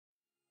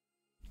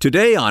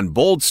Today on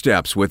Bold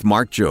Steps with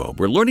Mark Jobe,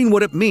 we're learning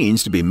what it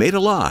means to be made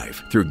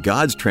alive through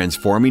God's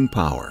transforming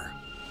power.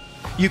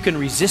 You can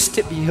resist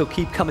it, but he'll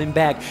keep coming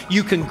back.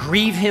 You can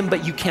grieve him,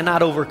 but you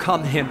cannot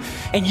overcome him.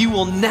 And you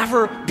will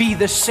never be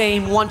the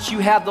same once you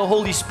have the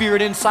Holy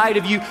Spirit inside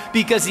of you,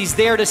 because he's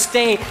there to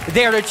stay,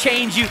 there to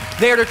change you,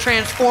 there to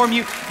transform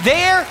you,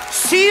 there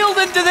sealed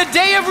into the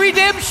day of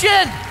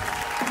redemption.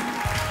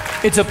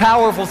 It's a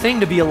powerful thing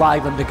to be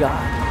alive unto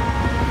God.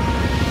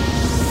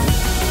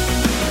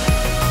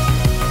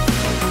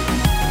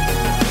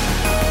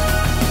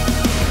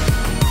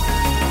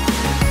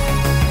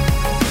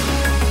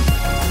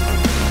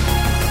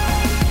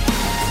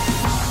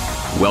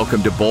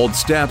 Welcome to Bold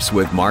Steps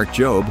with Mark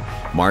Jobe.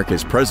 Mark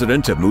is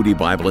president of Moody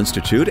Bible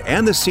Institute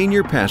and the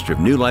senior pastor of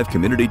New Life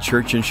Community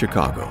Church in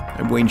Chicago.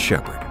 I'm Wayne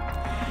Shepherd.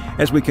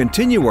 As we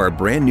continue our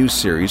brand new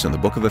series on the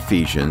book of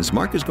Ephesians,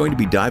 Mark is going to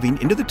be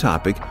diving into the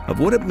topic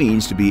of what it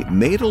means to be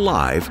made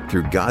alive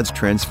through God's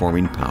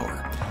transforming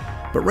power.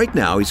 But right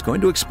now, he's going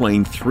to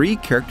explain three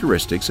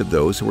characteristics of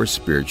those who are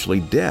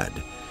spiritually dead.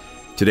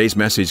 Today's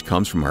message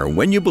comes from our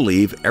When You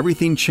Believe,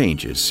 Everything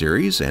Changes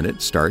series, and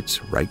it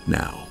starts right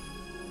now.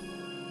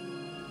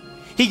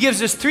 He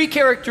gives us three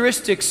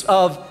characteristics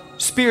of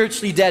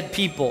spiritually dead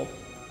people.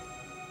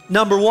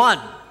 Number one,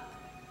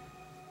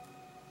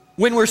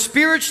 when we're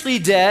spiritually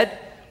dead,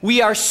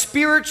 we are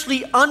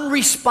spiritually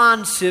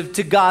unresponsive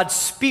to God's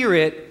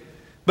Spirit,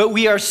 but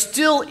we are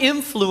still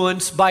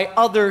influenced by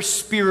other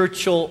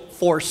spiritual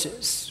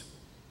forces.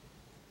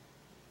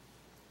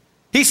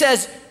 He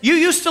says, you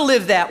used to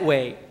live that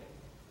way.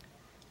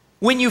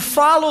 When you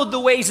followed the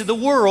ways of the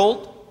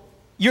world,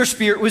 your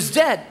spirit was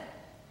dead.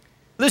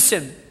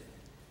 Listen.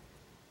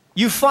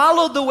 You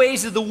followed the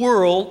ways of the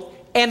world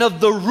and of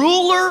the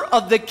ruler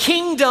of the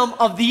kingdom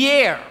of the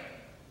air.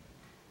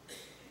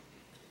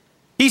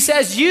 He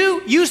says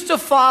you used to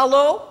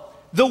follow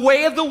the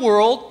way of the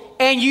world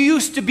and you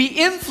used to be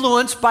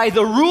influenced by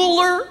the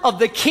ruler of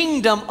the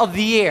kingdom of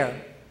the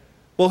air.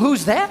 Well,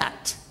 who's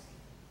that?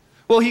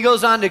 Well, he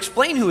goes on to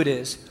explain who it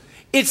is.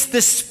 It's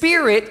the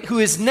spirit who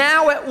is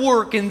now at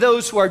work in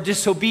those who are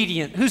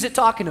disobedient. Who's it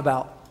talking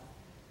about?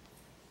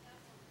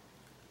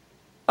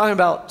 Talking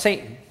about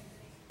Satan.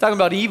 Talking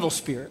about evil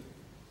spirit.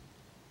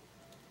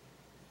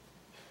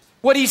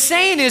 What he's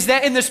saying is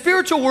that in the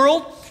spiritual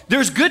world,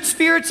 there's good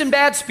spirits and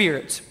bad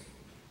spirits.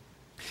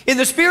 In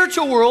the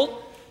spiritual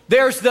world,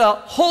 there's the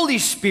Holy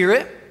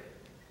Spirit,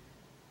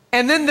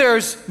 and then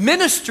there's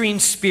ministering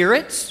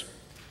spirits.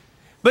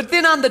 But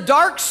then on the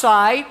dark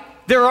side,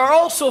 there are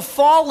also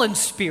fallen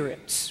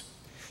spirits.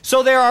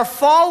 So there are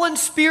fallen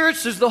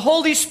spirits, there's the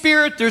Holy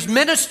Spirit, there's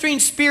ministering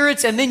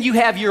spirits, and then you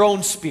have your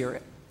own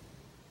spirit.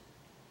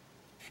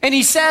 And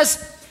he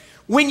says,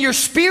 when your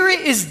spirit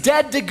is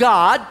dead to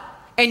God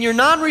and you're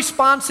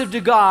non-responsive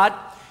to God,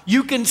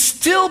 you can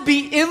still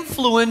be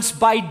influenced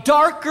by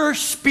darker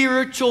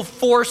spiritual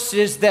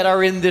forces that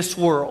are in this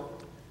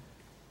world.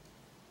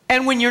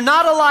 And when you're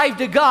not alive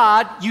to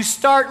God, you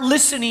start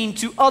listening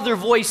to other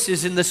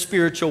voices in the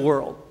spiritual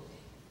world.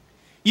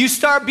 You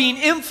start being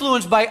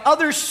influenced by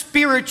other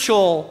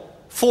spiritual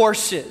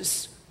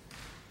forces.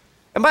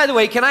 And by the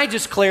way, can I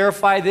just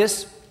clarify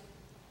this?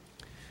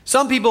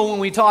 Some people, when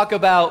we talk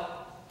about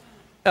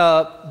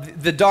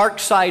the dark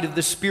side of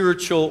the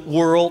spiritual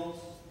world,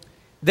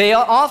 they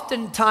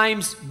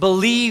oftentimes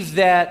believe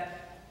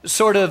that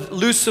sort of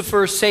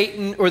Lucifer,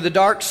 Satan, or the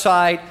dark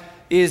side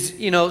is,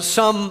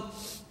 some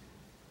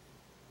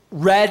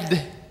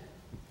red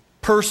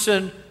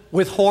person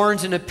with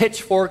horns and a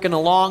pitchfork and a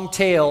long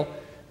tail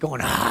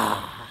going,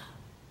 ah.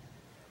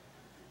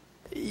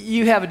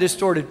 You have a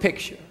distorted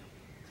picture.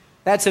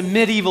 That's a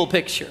medieval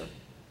picture.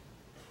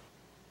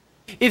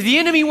 If the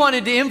enemy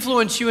wanted to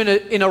influence you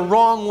in a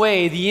wrong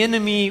way, the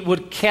enemy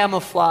would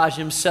camouflage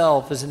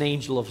himself as an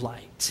angel of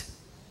light.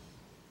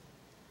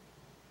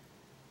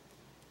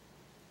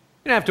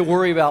 You don't have to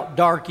worry about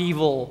dark,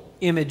 evil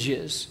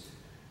images.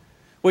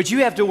 What you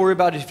have to worry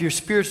about is if your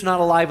spirit's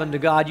not alive unto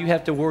God, you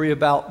have to worry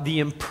about the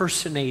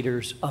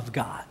impersonators of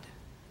God.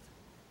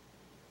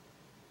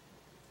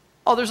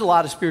 Oh, there's a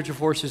lot of spiritual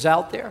forces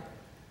out there.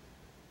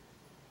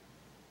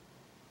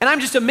 And I'm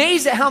just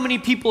amazed at how many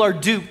people are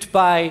duped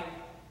by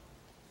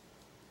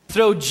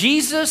throw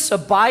Jesus, a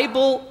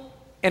Bible,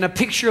 and a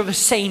picture of a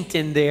saint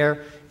in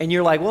there, and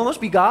you're like, well, it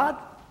must be God.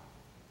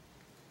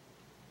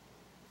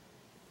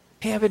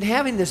 Hey, I've been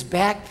having this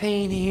back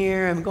pain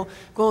here. I'm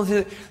going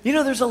through,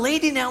 there's a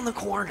lady down the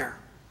corner.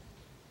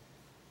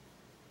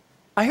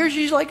 I hear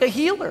she's like a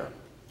healer.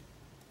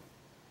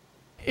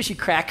 She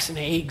cracks some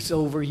eggs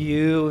over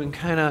you and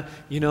kind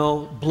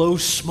of,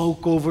 blows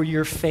smoke over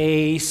your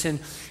face and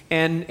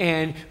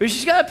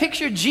she's got a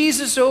picture of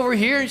Jesus over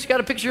here and she's got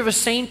a picture of a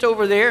saint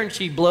over there and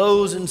she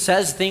blows and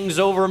says things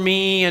over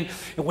me and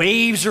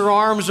waves her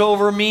arms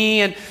over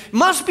me and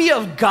must be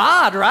of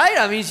God, right?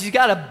 I mean, she's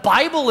got a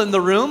Bible in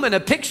the room and a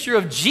picture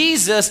of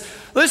Jesus.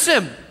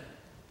 Listen,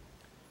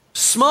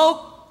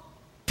 smoke,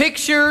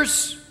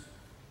 pictures,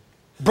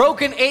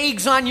 broken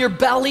eggs on your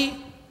belly,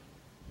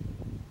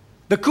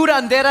 the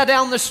curandera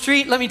down the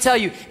street, let me tell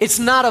you, it's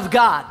not of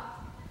God.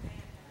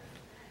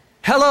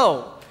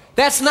 Hello,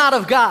 that's not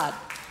of God.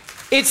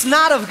 It's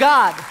not of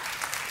God.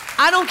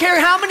 I don't care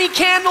how many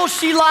candles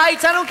she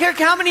lights. I don't care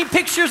how many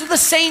pictures of the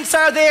saints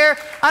are there.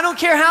 I don't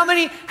care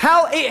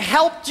how it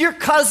helped your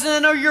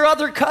cousin or your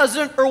other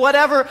cousin or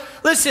whatever.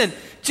 Listen,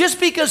 just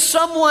because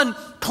someone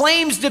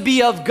claims to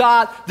be of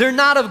God, they're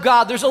not of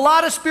God. There's a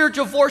lot of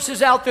spiritual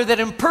forces out there that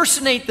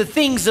impersonate the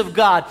things of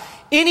God.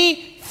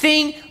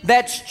 Anything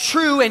that's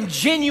true and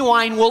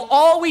genuine will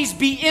always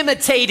be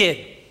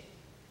imitated.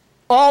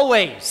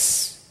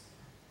 Always.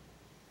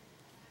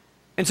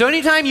 And so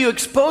anytime you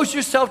expose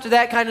yourself to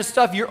that kind of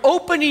stuff, you're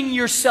opening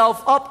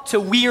yourself up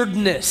to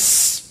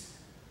weirdness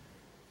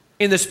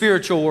in the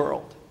spiritual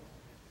world.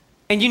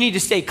 And you need to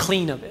stay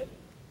clean of it.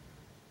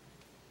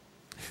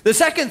 The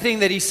second thing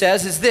that he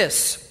says is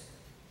this.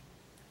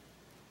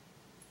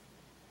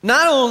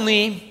 Not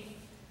only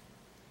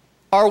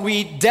are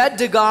we dead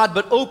to God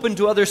but open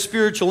to other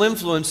spiritual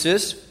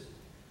influences,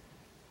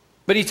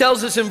 but he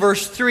tells us in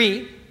verse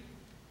 3,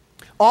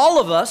 all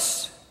of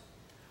us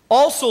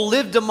also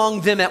lived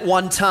among them at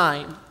one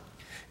time,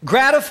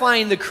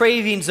 gratifying the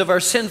cravings of our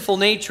sinful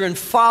nature and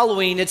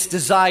following its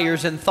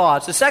desires and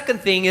thoughts. The second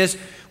thing is,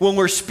 when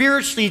we're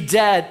spiritually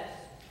dead,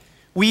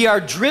 we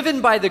are driven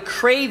by the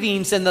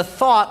cravings and the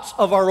thoughts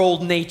of our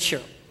old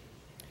nature.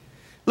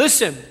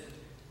 Listen,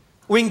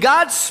 when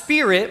God's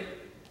Spirit,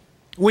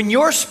 when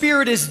your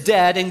spirit is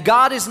dead and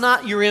God is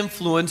not your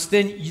influence,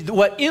 then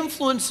what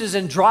influences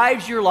and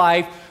drives your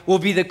life will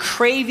be the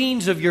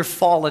cravings of your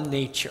fallen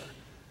nature.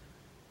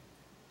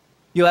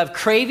 You'll have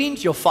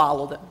cravings, you'll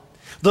follow them.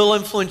 They'll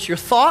influence your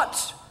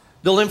thoughts,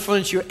 they'll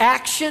influence your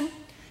action.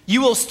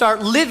 You will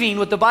start living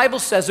what the Bible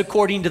says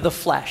according to the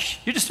flesh.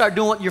 You just start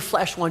doing what your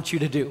flesh wants you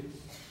to do.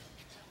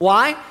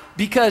 Why?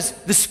 Because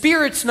the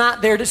Spirit's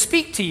not there to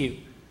speak to you.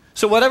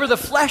 So whatever the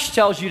flesh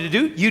tells you to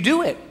do, you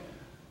do it.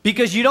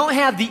 Because you don't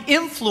have the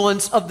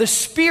influence of the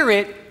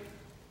Spirit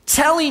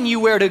telling you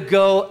where to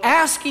go,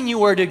 asking you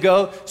where to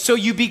go, so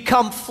you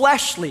become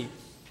fleshly.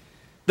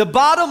 The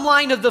bottom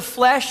line of the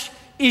flesh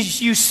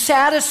is you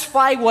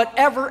satisfy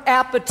whatever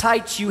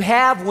appetites you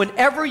have,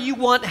 whenever you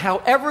want,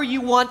 however you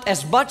want,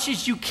 as much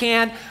as you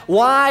can.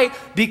 Why?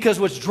 Because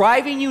what's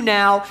driving you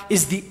now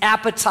is the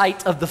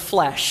appetite of the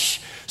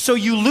flesh. So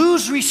you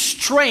lose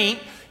restraint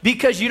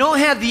because you don't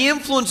have the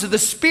influence of the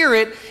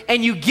Spirit,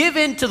 and you give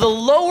in to the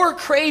lower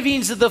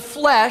cravings of the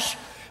flesh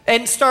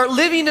and start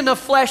living in a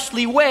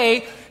fleshly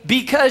way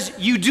because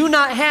you do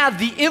not have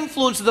the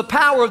influence of the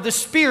power of the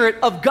Spirit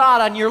of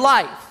God on your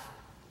life.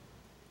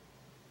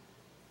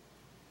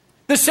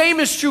 The same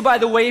is true, by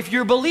the way, if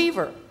you're a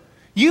believer.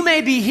 You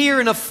may be here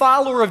and a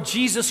follower of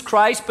Jesus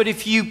Christ, but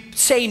if you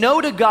say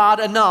no to God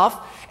enough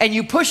and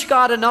you push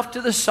God enough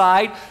to the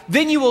side,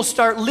 then you will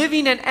start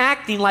living and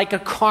acting like a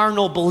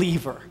carnal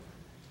believer.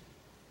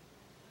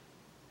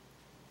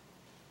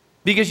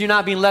 Because you're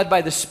not being led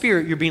by the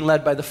Spirit, you're being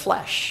led by the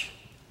flesh.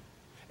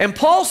 And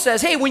Paul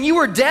says, hey, when you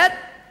were dead,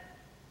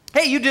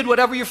 hey, you did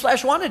whatever your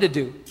flesh wanted to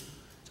do.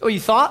 So you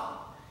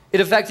thought,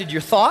 it affected your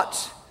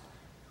thoughts.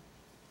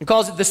 He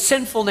calls it the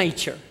sinful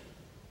nature.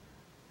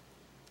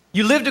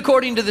 You lived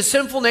according to the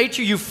sinful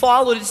nature. You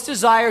followed its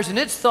desires and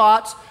its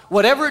thoughts.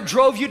 Whatever it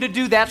drove you to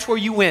do, that's where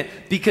you went,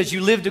 because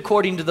you lived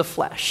according to the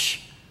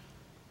flesh.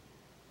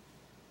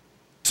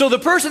 So the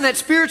person that's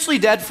spiritually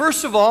dead,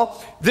 first of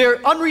all,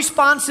 they're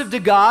unresponsive to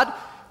God.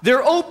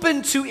 They're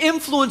open to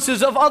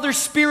influences of other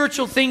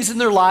spiritual things in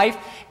their life,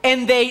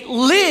 and they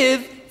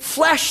live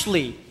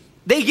fleshly.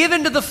 They give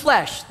into the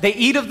flesh. They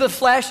eat of the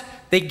flesh.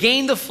 They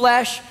gain the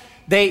flesh.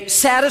 They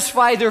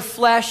satisfy their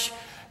flesh.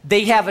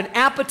 They have an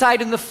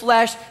appetite in the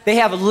flesh. They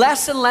have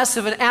less and less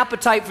of an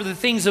appetite for the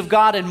things of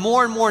God and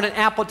more an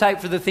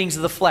appetite for the things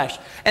of the flesh.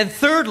 And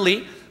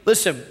thirdly,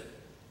 listen,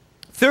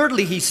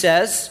 he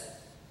says,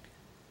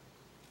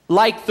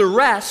 like the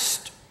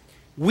rest,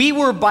 we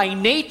were by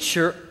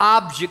nature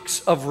objects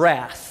of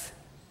wrath.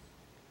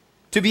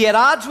 To be at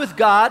odds with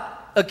God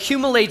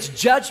accumulates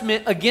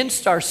judgment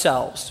against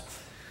ourselves.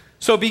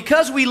 So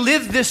because we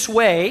live this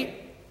way,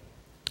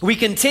 we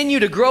continue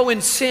to grow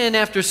in sin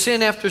after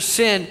sin after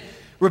sin,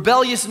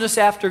 rebelliousness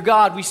after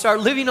God. We start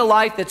living a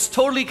life that's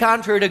totally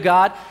contrary to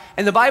God.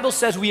 And the Bible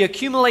says we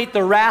accumulate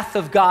the wrath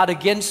of God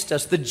against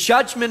us. The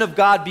judgment of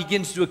God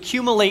begins to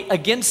accumulate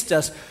against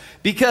us.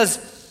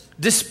 Because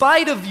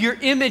despite of your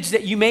image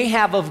that you may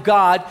have of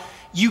God,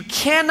 you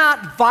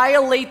cannot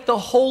violate the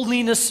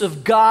holiness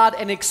of God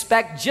and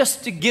expect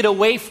just to get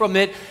away from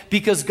it,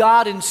 because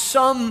God in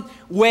some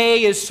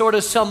way is sort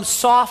of some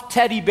soft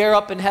teddy bear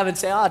up in heaven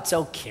saying, oh, it's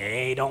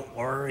okay, don't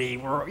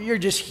worry, you're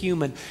just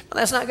human. No,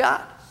 that's not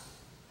God.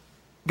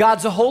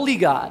 God's a holy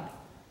God.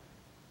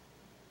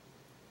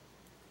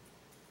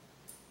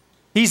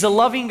 He's a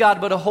loving God,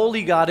 but a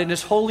holy God, and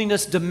His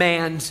holiness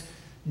demands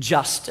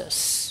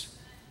justice.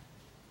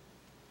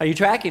 Are you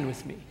tracking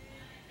with me?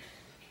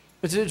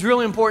 It's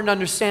really important to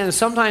understand that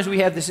sometimes we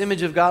have this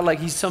image of God like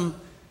He's some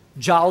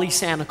jolly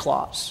Santa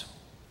Claus.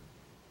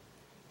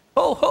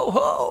 Ho, ho,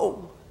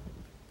 ho.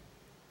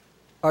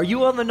 Are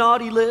you on the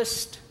naughty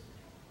list?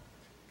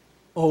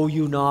 Oh,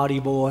 you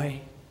naughty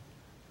boy.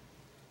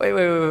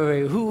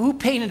 Wait. Who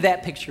painted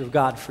that picture of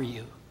God for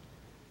you?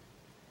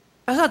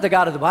 That's not the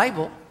God of the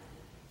Bible.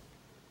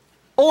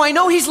 Oh, I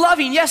know he's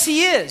loving. Yes,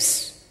 he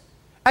is.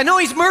 I know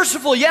he's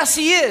merciful. Yes,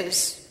 he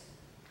is.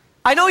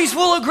 I know he's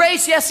full of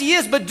grace. Yes, he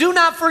is. But do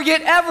not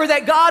forget ever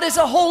that God is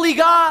a holy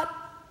God.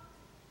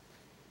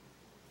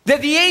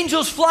 That the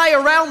angels fly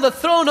around the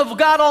throne of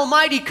God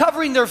Almighty,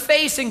 covering their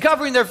face and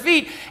covering their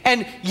feet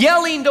and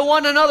yelling to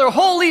one another,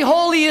 holy,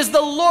 holy is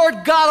the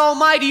Lord God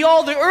Almighty.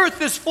 All the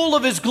earth is full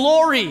of his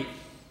glory.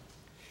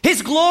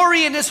 His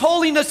glory and his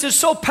holiness is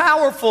so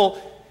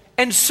powerful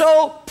and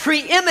so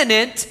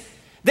preeminent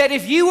that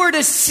if you were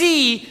to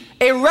see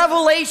a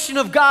revelation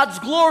of God's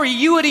glory,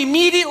 you would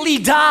immediately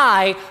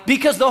die,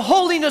 because the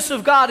holiness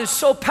of God is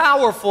so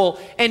powerful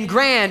and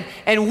grand,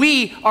 and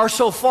we are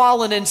so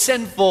fallen and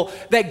sinful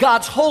that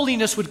God's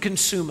holiness would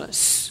consume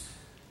us.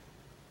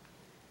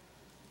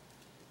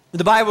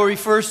 The Bible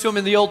refers to him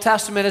in the Old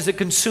Testament as a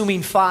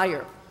consuming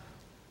fire.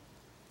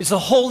 It's the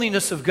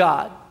holiness of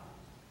God.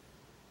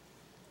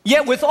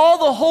 Yet with all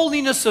the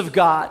holiness of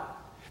God,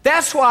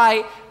 that's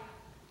why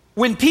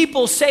when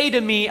people say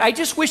to me, I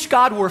just wish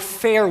God were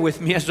fair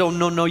with me, I say, oh,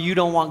 no, you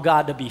don't want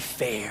God to be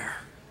fair.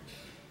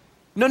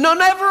 No,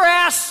 never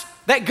ask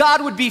that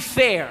God would be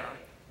fair.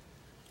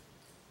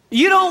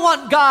 You don't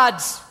want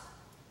God's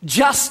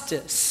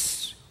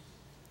justice.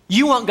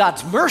 You want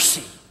God's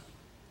mercy.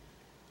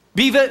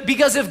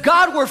 Because if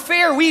God were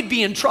fair, we'd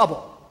be in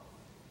trouble.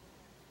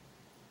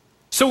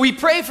 So we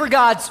pray for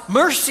God's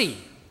mercy.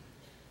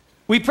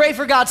 We pray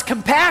for God's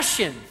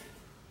compassion.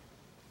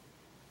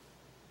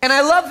 And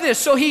I love this.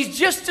 So he's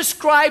just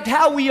described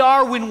how we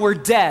are when we're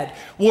dead.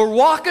 We're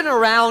walking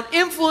around,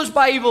 influenced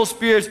by evil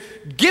spirits,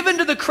 given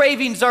to the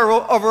cravings of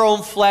our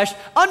own flesh,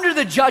 under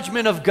the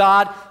judgment of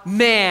God.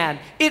 Man,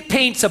 it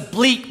paints a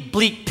bleak,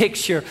 bleak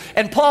picture.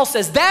 And Paul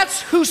says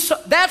that's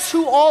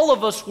who all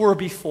of us were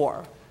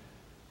before.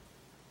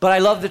 But I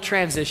love the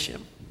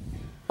transition.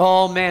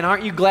 Oh man,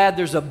 aren't you glad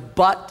there's a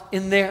but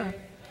in there?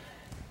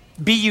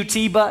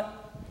 B-U-T, but.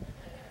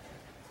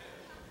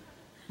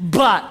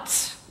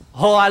 But.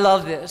 Oh, I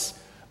love this.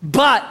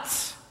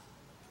 But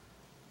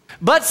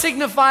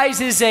signifies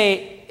is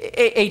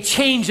a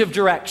change of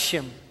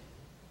direction,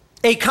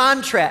 a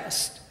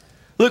contrast.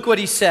 Look what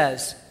he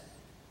says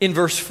in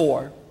verse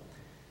 4.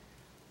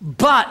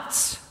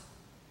 But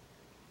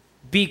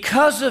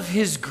because of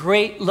his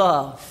great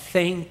love,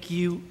 thank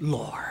you,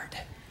 Lord.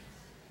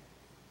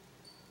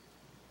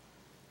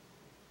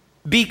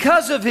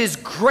 Because of his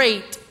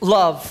great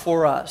love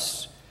for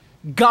us.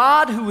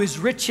 God who is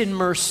rich in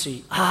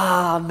mercy.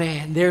 Ah,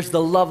 man, there's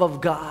the love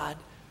of God.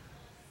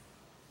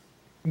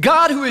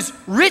 God who is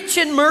rich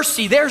in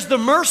mercy. There's the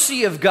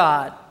mercy of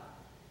God.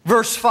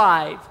 Verse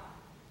 5,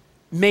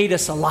 made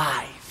us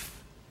alive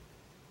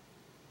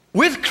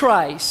with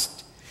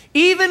Christ.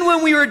 Even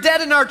when we were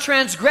dead in our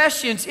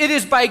transgressions, it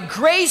is by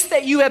grace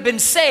that you have been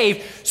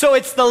saved. So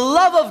it's the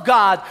love of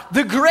God,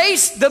 the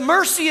grace, the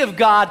mercy of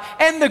God,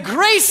 and the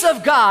grace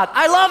of God.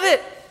 I love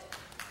it.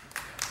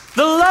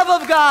 The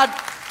love of God.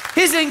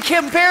 His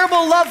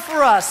incomparable love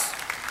for us.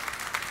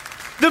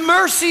 The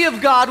mercy of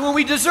God. When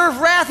we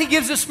deserve wrath, he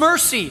gives us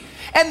mercy.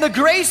 And the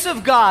grace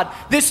of God,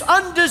 this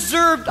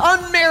undeserved,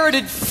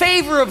 unmerited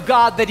favor of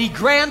God that he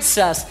grants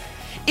us.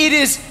 It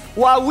is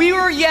while we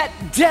were yet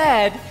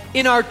dead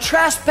in our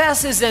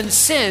trespasses and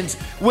sins,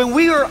 when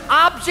we were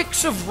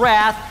objects of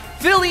wrath,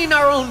 filling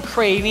our own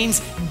cravings,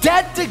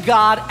 dead to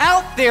God,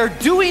 out there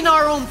doing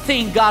our own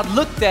thing, God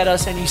looked at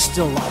us and he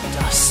still loved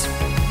us.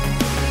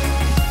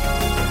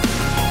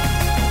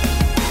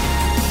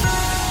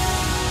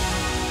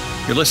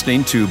 You're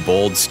listening to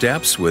Bold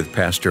Steps with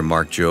Pastor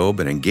Mark Jobe,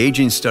 an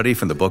engaging study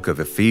from the book of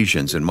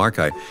Ephesians. And Mark,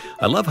 I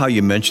love how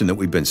you mentioned that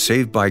we've been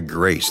saved by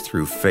grace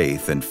through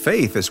faith. And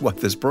faith is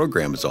what this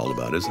program is all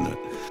about, isn't it?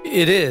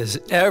 It is.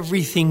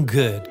 Everything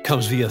good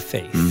comes via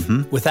faith.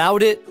 Mm-hmm.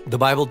 Without it, the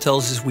Bible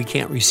tells us we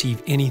can't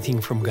receive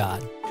anything from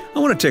God. I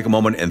want to take a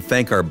moment and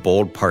thank our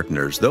Bold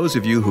partners, those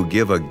of you who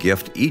give a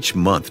gift each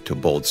month to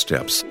Bold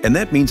Steps. And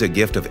that means a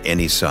gift of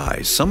any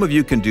size. Some of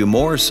you can do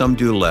more, some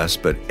do less,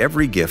 but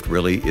every gift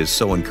really is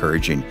so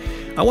encouraging.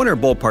 I want our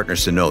Bold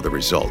partners to know the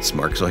results,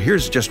 Mark. So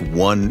here's just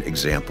one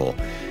example.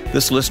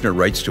 This listener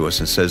writes to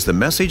us and says, the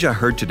message I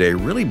heard today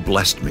really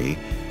blessed me.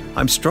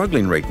 I'm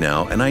struggling right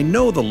now, and I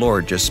know the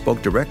Lord just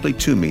spoke directly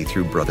to me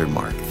through Brother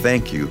Mark.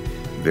 Thank you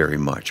very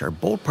much. Our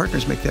Bold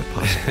partners make that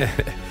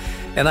possible.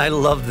 And I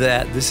love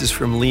that. This is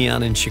from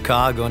Leon in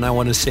Chicago. And I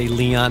want to say,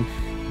 Leon,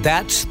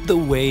 that's the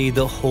way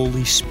the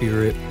Holy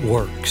Spirit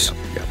works.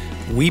 Yep.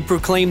 We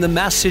proclaim the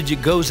message.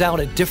 It goes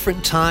out at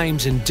different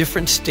times in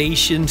different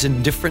stations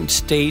in different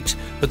states.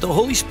 But the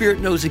Holy Spirit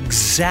knows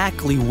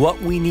exactly what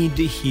we need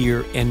to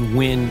hear and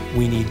when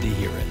we need to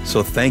hear it.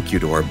 So thank you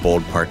to our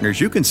Bold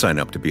partners. You can sign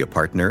up to be a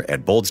partner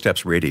at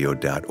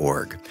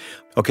boldstepsradio.org.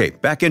 Okay,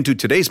 back into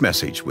today's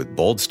message with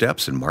Bold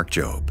Steps and Mark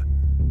Jobe.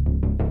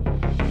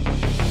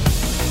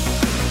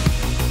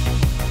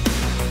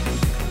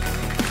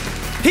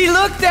 He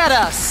looked at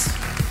us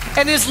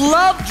And his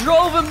love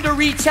drove him to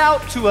reach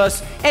out to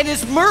us, and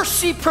his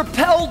mercy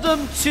propelled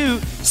him to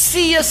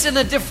see us in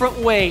a different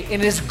way,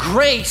 and his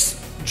grace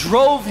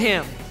drove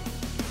him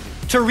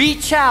to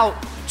reach out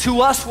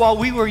to us while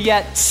we were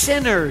yet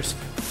sinners,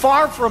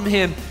 far from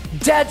him,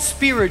 dead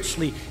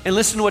spiritually. And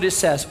listen to what it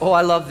says. Oh,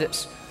 I love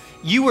this.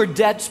 You were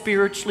dead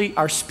spiritually.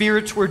 Our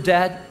spirits were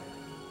dead.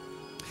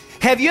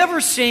 Have you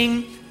ever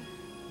seen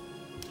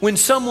when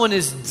someone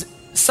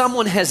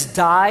has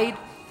died,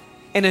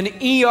 in an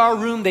ER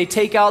room, they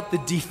take out the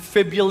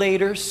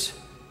defibrillators,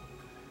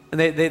 and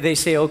they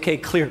say, okay,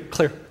 clear.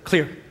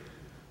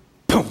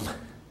 Boom.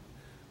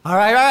 All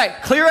right,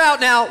 clear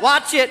out now.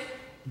 Watch it.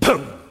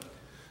 Boom.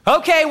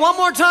 Okay, one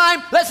more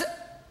time.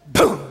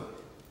 Boom.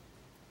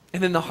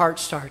 And then the heart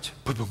starts.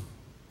 Boom, boom,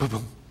 boom,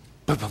 boom,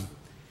 boom, boom.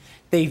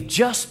 They've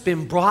just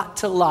been brought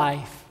to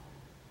life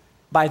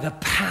by the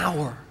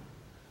power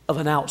of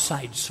an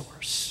outside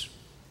source.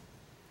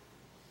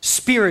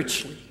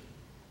 Spiritually,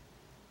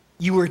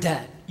 you were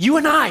dead. You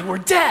and I were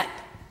dead.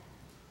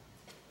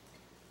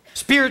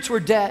 Spirits were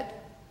dead,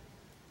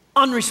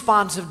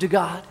 unresponsive to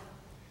God.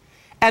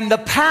 And the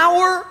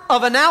power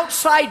of an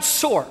outside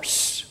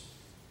source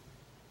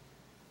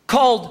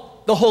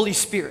called the Holy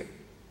Spirit.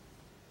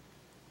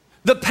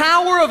 The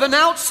power of an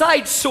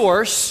outside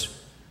source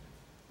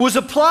was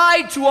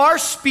applied to our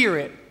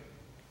spirit.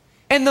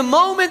 And the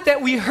moment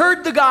that we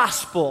heard the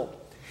gospel,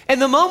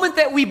 and the moment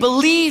that we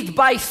believed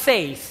by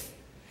faith,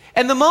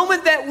 and the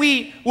moment that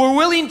we were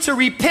willing to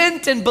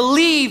repent and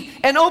believe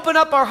and open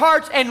up our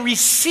hearts and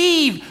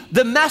receive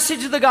the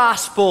message of the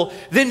gospel,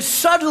 then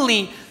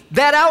suddenly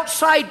that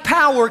outside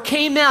power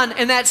came in,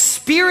 and that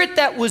spirit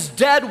that was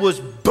dead was,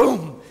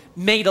 boom,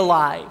 made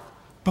alive.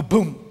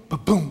 Ba-boom,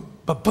 ba-boom,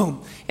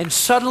 ba-boom. And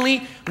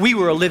suddenly we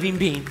were a living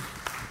being.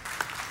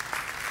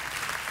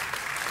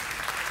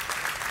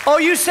 Oh,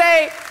 you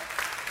say,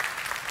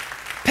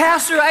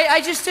 Pastor,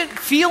 I just didn't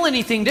feel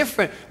anything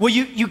different. Well,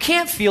 you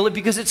can't feel it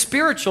because it's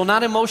spiritual,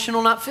 not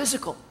emotional, not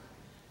physical.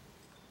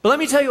 But let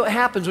me tell you what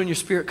happens when your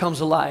spirit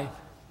comes alive.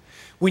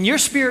 When your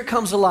spirit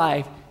comes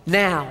alive,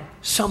 now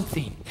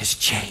something has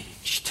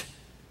changed.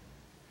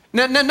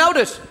 Now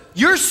notice,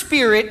 your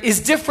spirit is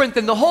different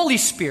than the Holy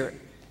Spirit.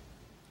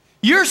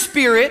 Your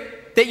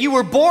spirit that you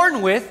were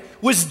born with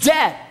was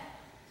dead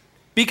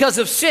because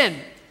of sin.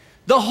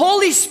 The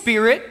Holy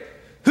Spirit,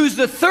 who's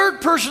the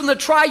third person of the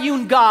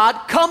triune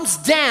God, comes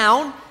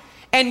down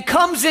and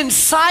comes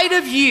inside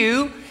of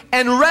you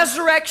and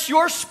resurrects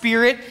your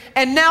spirit,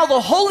 and now the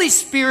Holy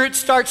Spirit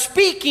starts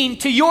speaking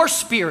to your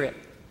spirit.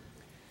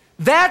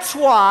 That's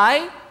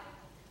why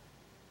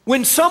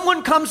when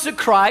someone comes to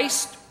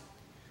Christ,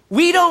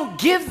 we don't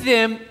give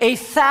them a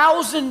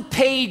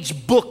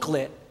 1,000-page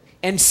booklet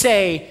and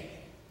say,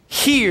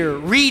 here,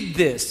 read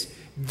this.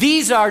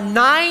 These are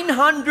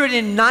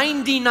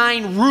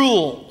 999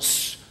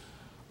 rules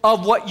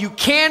of what you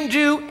can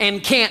do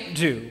and can't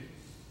do.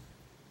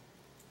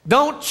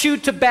 Don't chew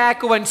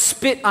tobacco and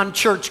spit on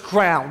church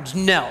grounds.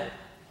 No.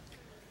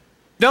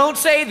 Don't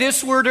say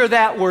this word or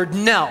that word.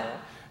 No.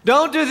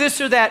 Don't do this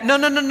or that. No.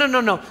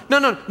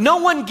 No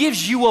one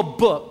gives you a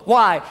book.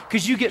 Why?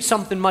 Because you get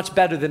something much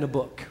better than a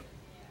book.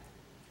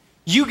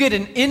 You get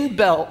an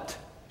inbuilt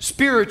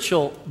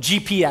spiritual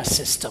GPS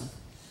system.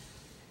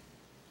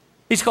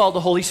 It's called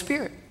the Holy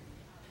Spirit.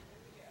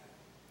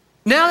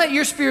 Now that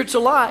your spirit's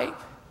alive,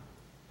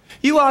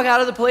 you walk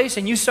out of the place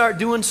and you start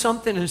doing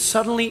something, and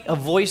suddenly a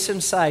voice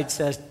inside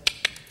says,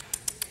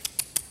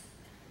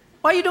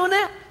 why are you doing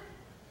that?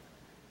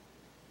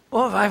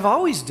 Well, I've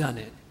always done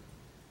it.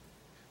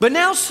 But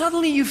now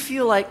suddenly you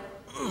feel like,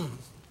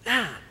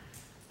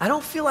 I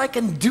don't feel I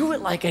can do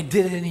it like I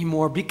did it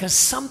anymore, because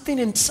something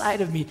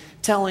inside of me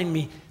telling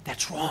me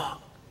that's wrong.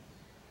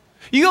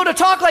 You go to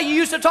talk like you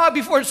used to talk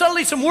before, and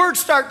suddenly some words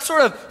start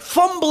sort of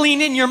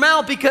fumbling in your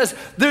mouth because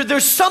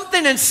there's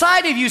something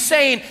inside of you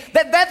saying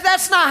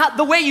that's not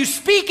the way you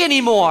speak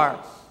anymore.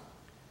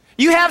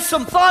 You have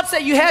some thoughts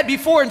that you had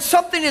before, and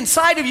something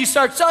inside of you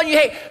starts telling you,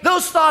 hey,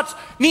 those thoughts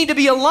need to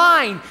be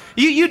aligned.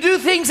 You do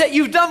things that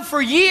you've done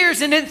for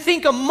years and didn't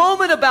think a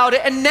moment about it,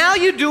 and now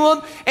you do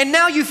them, and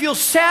now you feel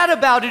sad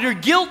about it or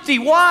guilty.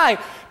 Why?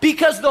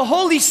 Because the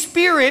Holy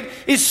Spirit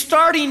is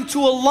starting to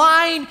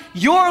align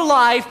your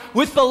life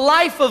with the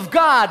life of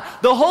God.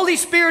 The Holy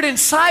Spirit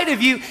inside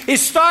of you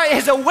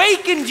has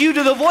awakened you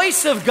to the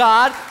voice of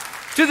God,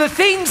 to the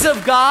things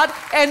of God,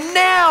 and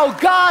now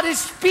God is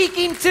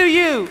speaking to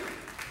you.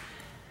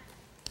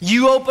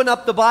 You open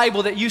up the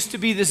Bible that used to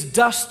be this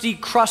dusty,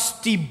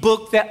 crusty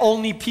book that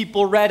only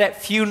people read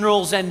at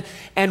funerals and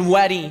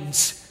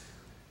weddings,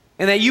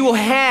 and that you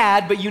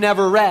had but you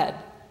never read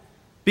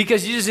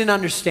because you just didn't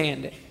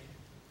understand it.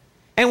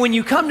 And when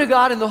you come to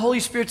God and the Holy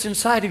Spirit's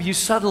inside of you,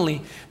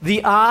 suddenly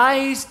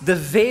the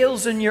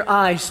veils in your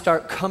eyes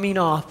start coming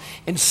off,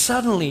 and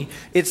suddenly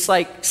it's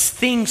like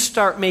things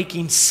start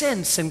making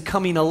sense and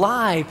coming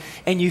alive,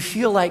 and you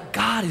feel like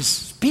God is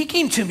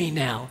speaking to me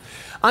now.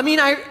 I mean,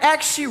 I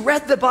actually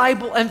read the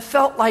Bible and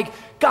felt like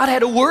God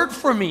had a word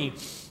for me.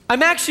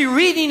 I'm actually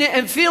reading it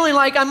and feeling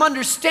like I'm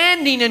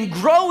understanding and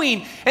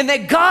growing and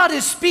that God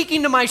is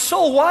speaking to my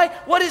soul. Why?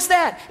 What is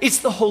that? It's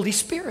the Holy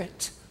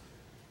Spirit.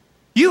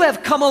 You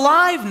have come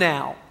alive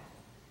now.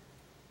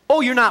 Oh,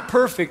 you're not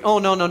perfect. Oh,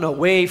 no,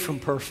 way from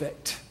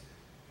perfect.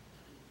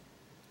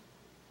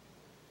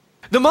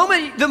 The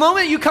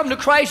moment you come to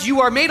Christ,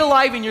 you are made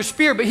alive in your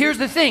spirit, but here's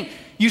the thing.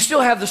 You still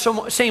have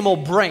the same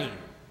old brain.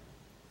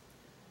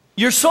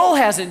 Your soul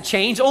hasn't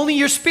changed, only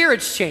your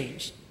spirit's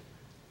changed.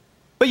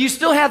 But you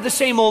still have the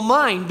same old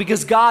mind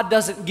because God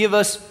doesn't give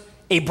us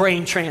a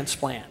brain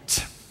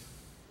transplant.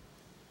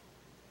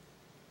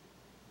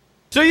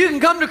 So you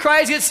can come to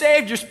Christ, get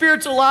saved, your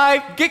spirit's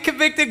alive, get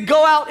convicted,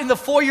 go out in the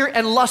foyer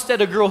and lust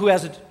at a girl who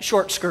has a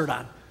short skirt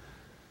on.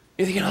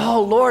 You're thinking,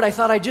 oh, Lord, I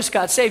thought I just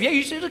got saved. Yeah,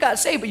 you just got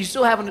saved, but you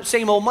still have the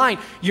same old mind.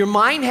 Your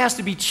mind has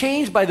to be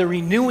changed by the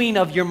renewing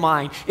of your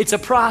mind. It's a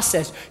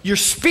process. Your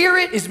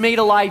spirit is made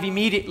alive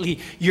immediately.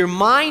 Your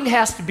mind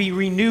has to be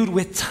renewed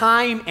with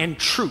time and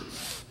truth.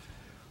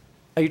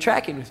 Are you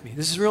tracking with me?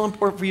 This is real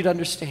important for you to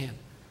understand.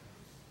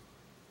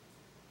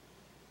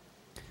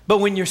 But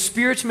when your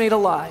spirit's made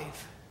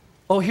alive,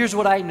 oh, here's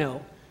what I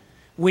know.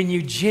 When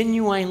you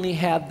genuinely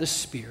have the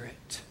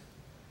Spirit,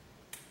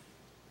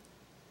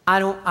 I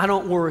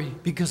don't worry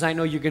because I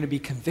know you're going to be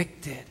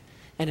convicted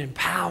and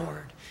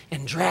empowered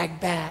and dragged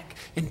back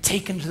and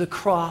taken to the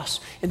cross,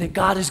 and that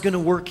God is going to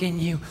work in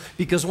you,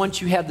 because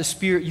once you have the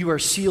Spirit, you are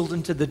sealed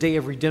into the day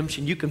of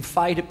redemption. You can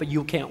fight it, but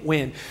you can't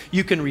win.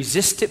 You can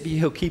resist it, but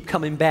He'll keep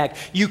coming back.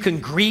 You can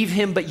grieve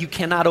Him, but you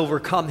cannot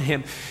overcome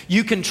Him.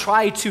 You can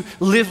try to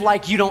live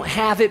like you don't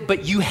have it,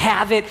 but you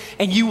have it,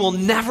 and you will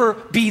never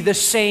be the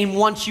same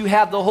once you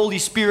have the Holy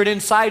Spirit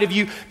inside of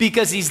you,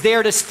 because He's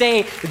there to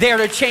stay, there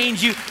to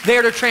change you,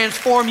 there to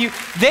transform you.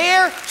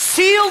 There,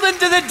 sealed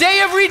into the day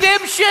of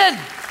redemption.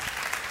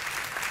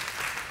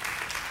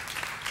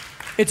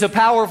 It's a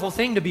powerful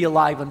thing to be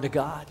alive unto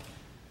God.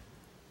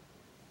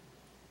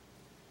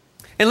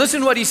 And listen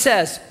to what he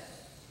says.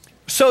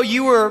 So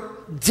you were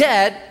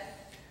dead,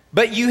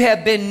 but you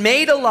have been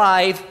made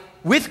alive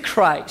with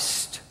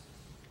Christ.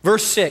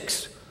 Verse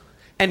 6.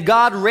 And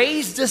God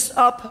raised us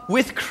up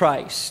with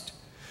Christ.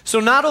 So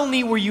not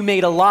only were you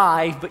made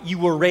alive, but you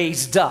were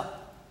raised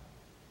up.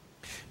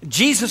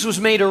 Jesus was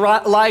made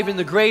alive in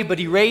the grave, but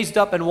He raised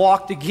up and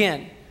walked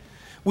again.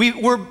 We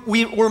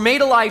were made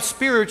alive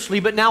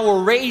spiritually, but now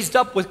we're raised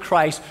up with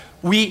Christ.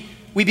 We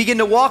begin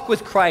to walk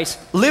with Christ,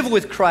 live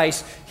with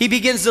Christ. He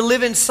begins to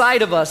live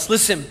inside of us.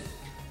 Listen.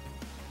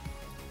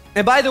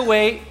 And by the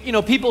way,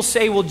 people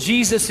say, well,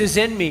 Jesus is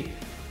in me.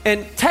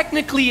 And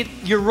technically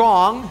you're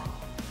wrong,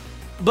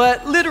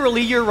 but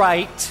literally you're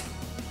right.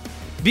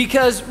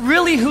 Because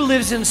really who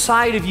lives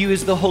inside of you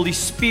is the Holy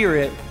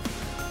Spirit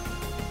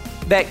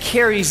that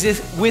carries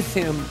with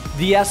Him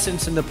the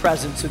essence and the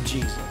presence of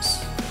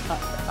Jesus.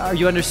 Are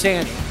you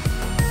understanding?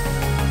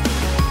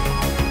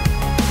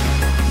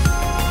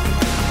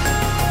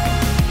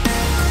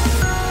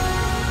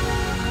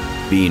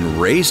 Being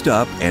raised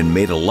up and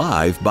made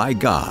alive by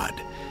God.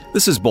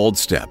 This is Bold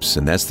Steps,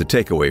 and that's the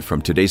takeaway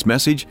from today's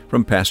message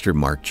from Pastor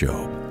Mark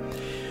Jobe.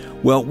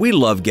 Well, we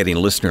love getting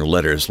listener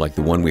letters like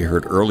the one we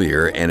heard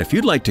earlier, and if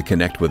you'd like to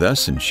connect with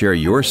us and share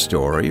your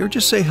story or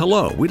just say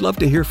hello, we'd love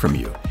to hear from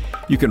you.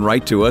 You can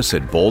write to us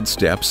at Bold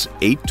Steps,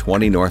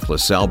 820 North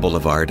LaSalle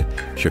Boulevard,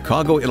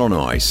 Chicago,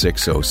 Illinois,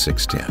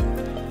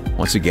 60610.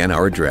 Once again,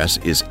 our address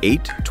is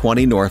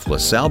 820 North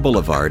LaSalle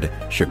Boulevard,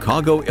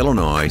 Chicago,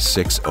 Illinois,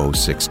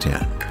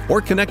 60610.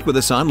 Or connect with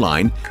us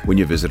online. When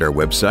you visit our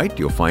website,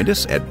 you'll find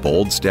us at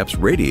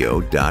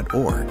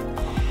boldstepsradio.org.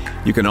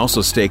 You can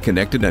also stay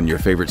connected on your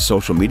favorite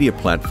social media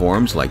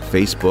platforms like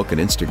Facebook and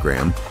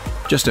Instagram.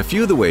 Just a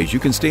few of the ways you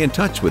can stay in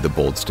touch with the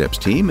Bold Steps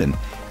team, and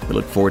we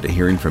look forward to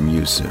hearing from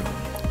you soon.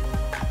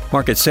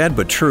 Mark, it's sad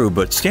but true,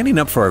 but standing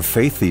up for our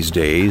faith these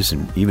days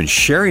and even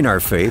sharing our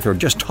faith or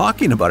just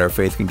talking about our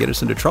faith can get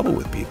us into trouble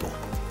with people.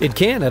 It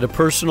can, at a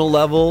personal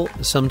level,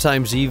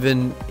 sometimes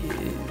even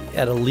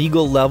at a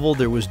legal level.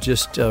 There was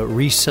just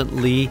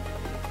recently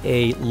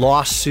a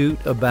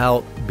lawsuit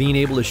about being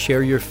able to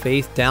share your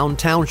faith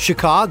downtown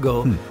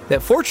Chicago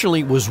that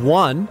fortunately was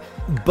won,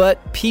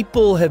 but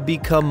people have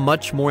become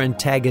much more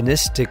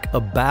antagonistic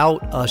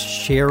about us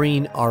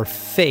sharing our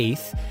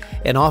faith,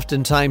 and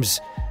oftentimes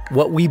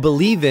what we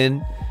believe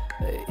in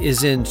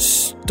is in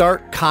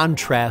stark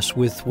contrast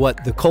with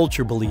what the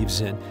culture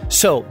believes in.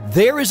 So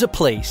there is a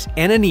place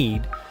and a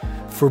need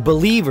for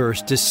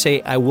believers to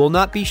say, I will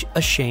not be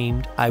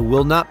ashamed, I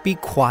will not be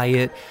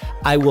quiet,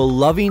 I will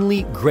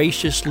lovingly,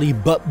 graciously,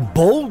 but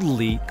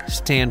boldly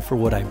stand for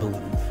what I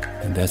believe.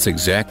 And that's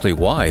exactly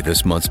why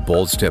this month's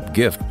Bold Step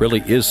gift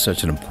really is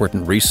such an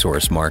important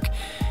resource, Mark.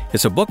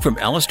 It's a book from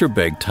Alistair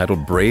Begg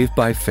titled Brave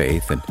by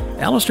Faith, and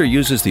Alistair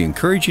uses the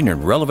encouraging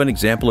and relevant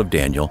example of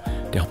Daniel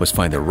to help us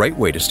find the right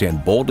way to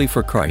stand boldly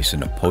for Christ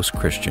in a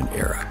post-Christian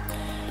era.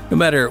 No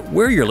matter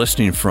where you're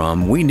listening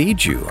from, we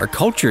need you. Our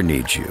culture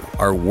needs you.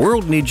 Our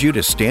world needs you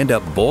to stand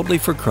up boldly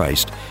for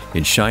Christ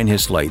and shine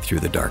His light through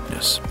the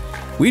darkness.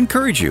 We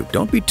encourage you,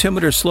 don't be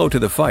timid or slow to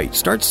the fight.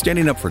 Start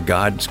standing up for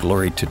God's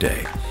glory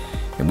today.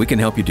 And we can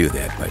help you do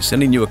that by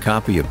sending you a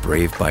copy of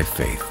Brave by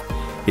Faith.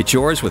 It's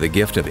yours with a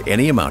gift of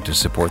any amount to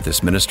support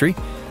this ministry.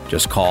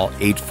 Just call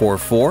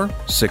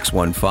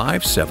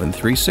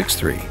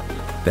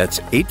 844-615-7363. That's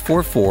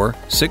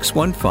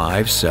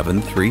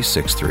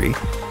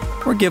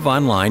 844-615-7363. Or give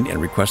online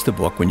and request the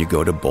book when you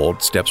go to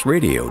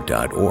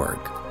boldstepsradio.org.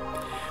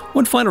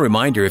 One final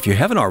reminder, if you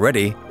haven't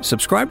already,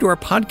 subscribe to our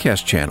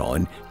podcast channel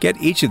and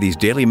get each of these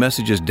daily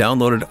messages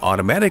downloaded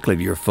automatically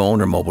to your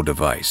phone or mobile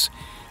device.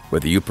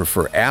 Whether you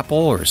prefer Apple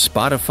or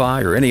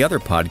Spotify or any other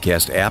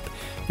podcast app,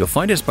 you'll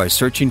find us by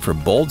searching for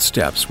Bold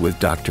Steps with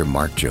Dr.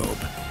 Mark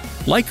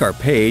Jobe. Like our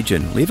page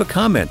and leave a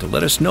comment to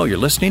let us know you're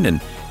listening,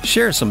 and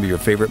share some of your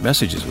favorite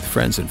messages with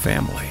friends and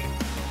family.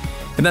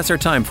 And that's our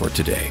time for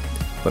today.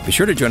 But be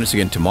sure to join us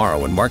again tomorrow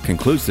when Mark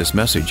concludes this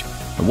message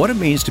on what it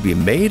means to be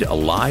made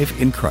alive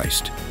in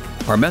Christ.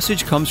 Our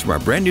message comes from our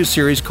brand new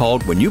series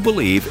called When You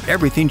Believe,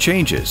 Everything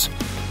Changes.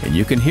 And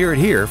you can hear it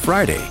here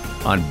Friday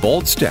on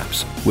Bold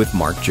Steps with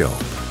Mark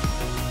Jobe.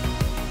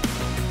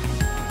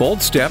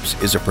 Bold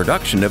Steps is a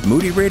production of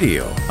Moody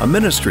Radio, a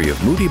ministry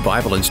of Moody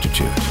Bible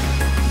Institute.